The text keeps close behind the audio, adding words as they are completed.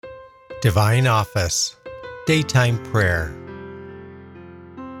Divine Office, Daytime Prayer.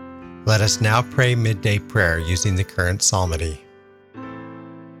 Let us now pray midday prayer using the current psalmody.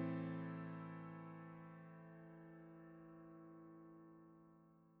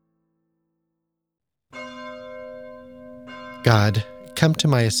 God, come to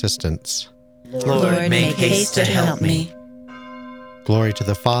my assistance. Lord, make haste to help me. Glory to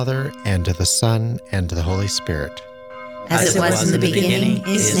the Father, and to the Son, and to the Holy Spirit. As it was in the beginning,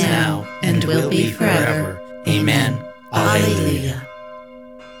 is now, and will be forever. Amen. Alleluia.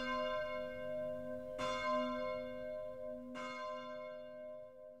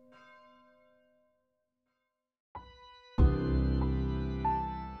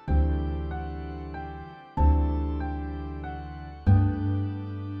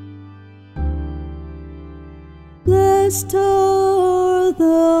 Blessed are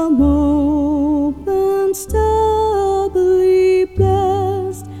the moments doubly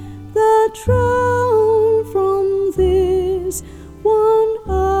blessed that drown from this 1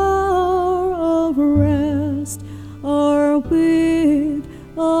 hour of rest, are with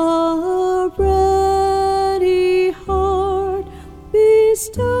a ready heart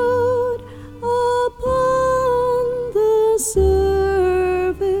bestowed upon the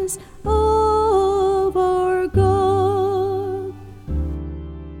service of our God.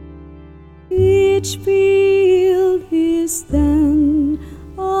 Each field is then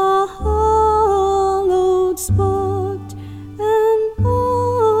a hallowed spot, an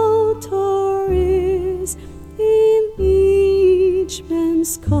altar is in each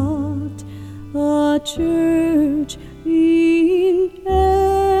man's cot, a church in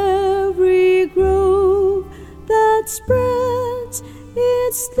every grove that spreads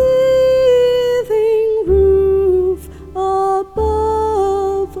its living roof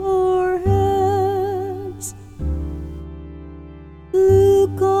above our heads.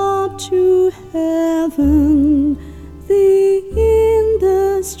 Look up to heaven, the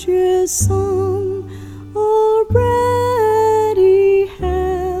industrious sun already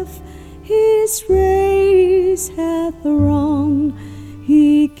hath his race hath run.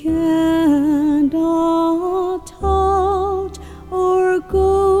 He cannot halt or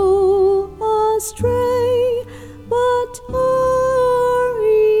go astray, but our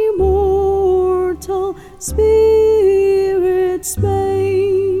immortal spirits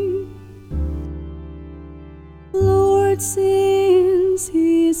may. Lord, since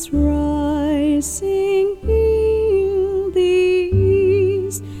his rising in the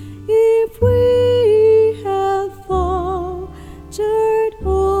east, if we have faltered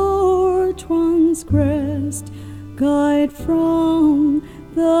or transgressed, guide from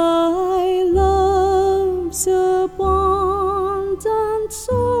thy love's abundant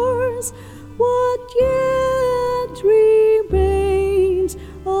source what yet remains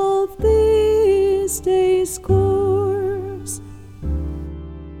of this day's course.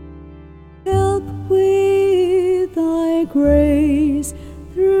 Help with thy grace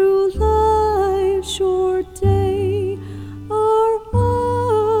through life's short day, our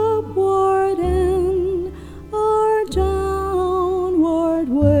upward and our downward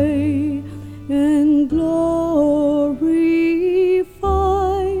way, and glorify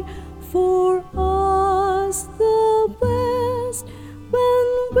for us the best when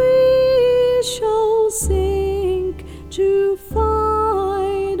we shall sink to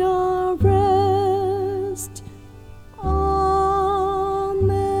find our rest. Amen.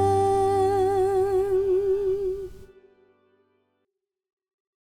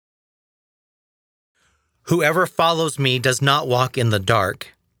 Whoever follows me does not walk in the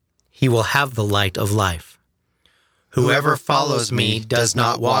dark. He will have the light of life. Whoever follows me does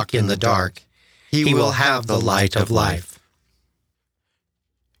not walk in the dark. He will have the light of life.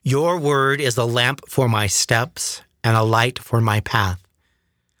 Your word is a lamp for my steps and a light for my path.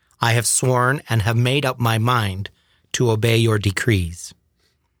 I have sworn and have made up my mind to obey your decrees.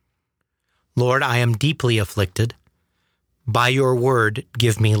 Lord, I am deeply afflicted. By your word,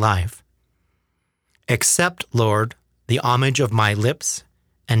 give me life. Accept, Lord, the homage of my lips,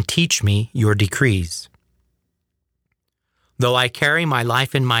 and teach me your decrees. Though I carry my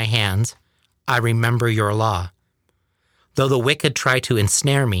life in my hands, I remember your law. Though the wicked try to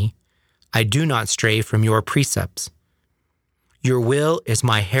ensnare me, I do not stray from your precepts. Your will is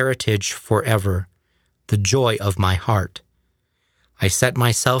my heritage forever, the joy of my heart. I set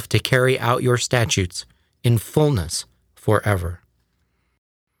myself to carry out your statutes in fullness forever.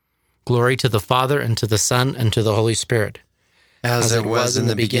 Glory to the Father, and to the Son, and to the Holy Spirit. As it was in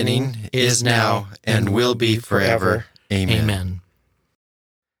the beginning, is now, and will be forever. Amen. Amen.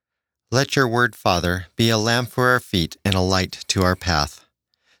 Let your word, Father, be a lamp for our feet and a light to our path.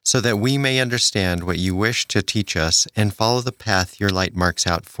 so that we may understand what you wish to teach us and follow the path your light marks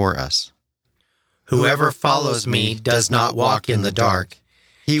out for us. Whoever follows me does not walk in the dark.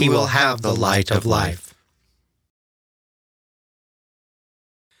 He will have the light of life.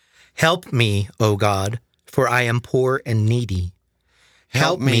 Help me, O God, for I am poor and needy.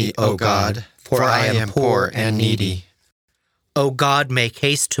 Help me, O God, for I am poor and needy. O God, make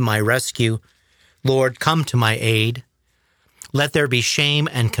haste to my rescue. Lord, come to my aid. Let there be shame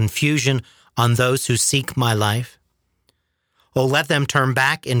and confusion on those who seek my life. O let them turn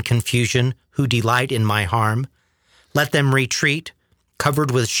back in confusion who delight in my harm. Let them retreat,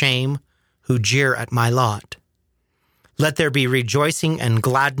 covered with shame, who jeer at my lot. Let there be rejoicing and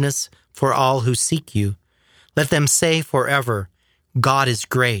gladness for all who seek you. Let them say forever, God is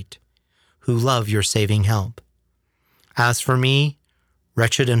great, who love your saving help. As for me,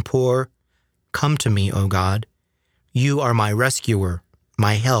 wretched and poor, come to me, O God. You are my rescuer,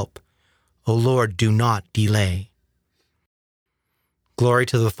 my help. O Lord, do not delay. Glory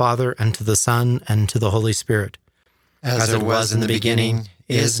to the Father, and to the Son, and to the Holy Spirit. As it was in the beginning,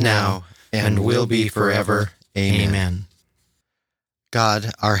 is now, and will be forever. Amen.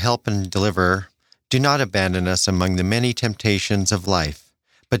 God, our help and deliverer, do not abandon us among the many temptations of life,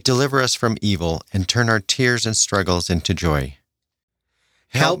 but deliver us from evil and turn our tears and struggles into joy.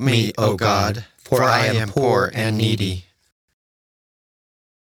 Help me, O God, for I am poor and needy.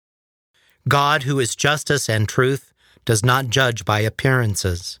 God, who is justice and truth, does not judge by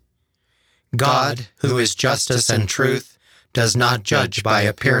appearances. God, who is justice and truth, does not judge by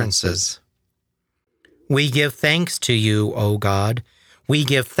appearances. We give thanks to you, O God. We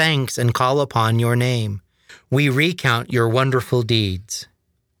give thanks and call upon your name. We recount your wonderful deeds.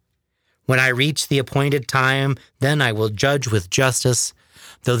 When I reach the appointed time, then I will judge with justice.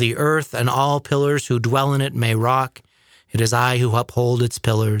 Though the earth and all pillars who dwell in it may rock, it is I who uphold its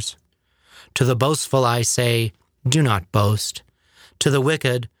pillars. To the boastful I say, do not boast. To the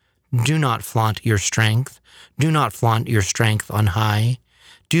wicked, do not flaunt your strength. Do not flaunt your strength on high.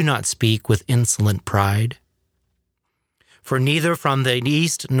 Do not speak with insolent pride. For neither from the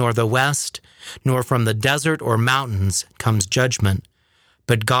east nor the west, nor from the desert or mountains comes judgment,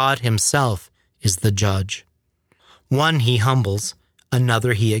 but God himself is the judge. One he humbles,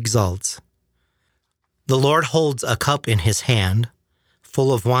 another he exalts. The Lord holds a cup in his hand,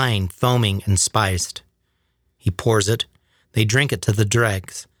 full of wine foaming and spiced. He pours it, they drink it to the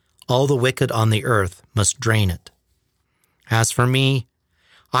dregs. All the wicked on the earth must drain it. As for me,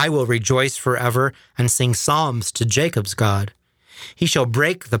 I will rejoice forever and sing psalms to Jacob's God. He shall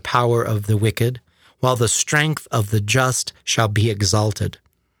break the power of the wicked, while the strength of the just shall be exalted.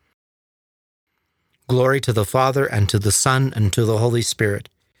 Glory to the Father, and to the Son, and to the Holy Spirit.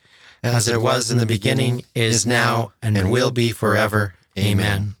 As it was in the beginning, is now, and will be forever.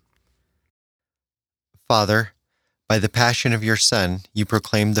 Amen. Father, by the passion of your Son, you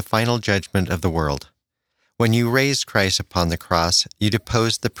proclaimed the final judgment of the world. When you raised Christ upon the cross, you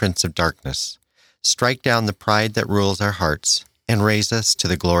deposed the prince of darkness. Strike down the pride that rules our hearts, and raise us to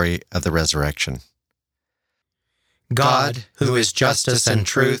the glory of the resurrection. God, who is justice and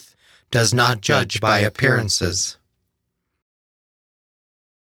truth, does not judge by appearances.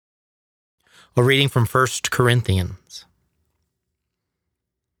 A reading from 1 Corinthians.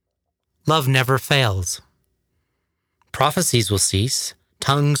 Love never fails. Prophecies will cease,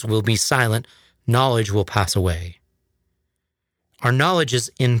 tongues will be silent, knowledge will pass away. Our knowledge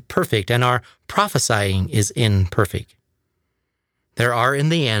is imperfect, and our prophesying is imperfect. There are in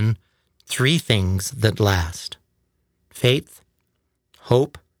the end 3 things that last: faith,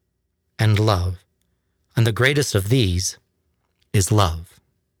 hope, and love. And the greatest of these is love.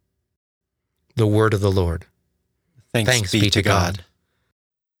 The word of the Lord. Thanks be to God.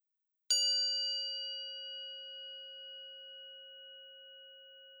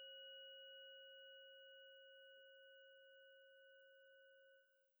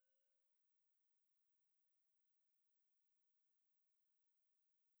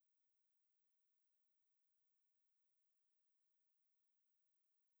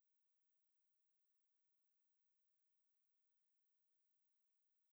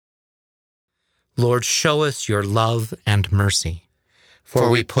 Lord, show us your love and mercy, for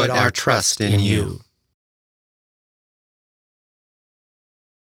we put our trust in you.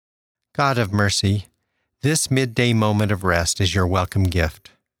 God of mercy, this midday moment of rest is your welcome gift.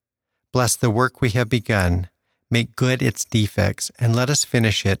 Bless the work we have begun, make good its defects, and let us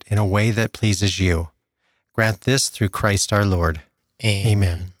finish it in a way that pleases you. Grant this through Christ our Lord.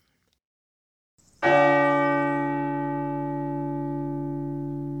 Amen.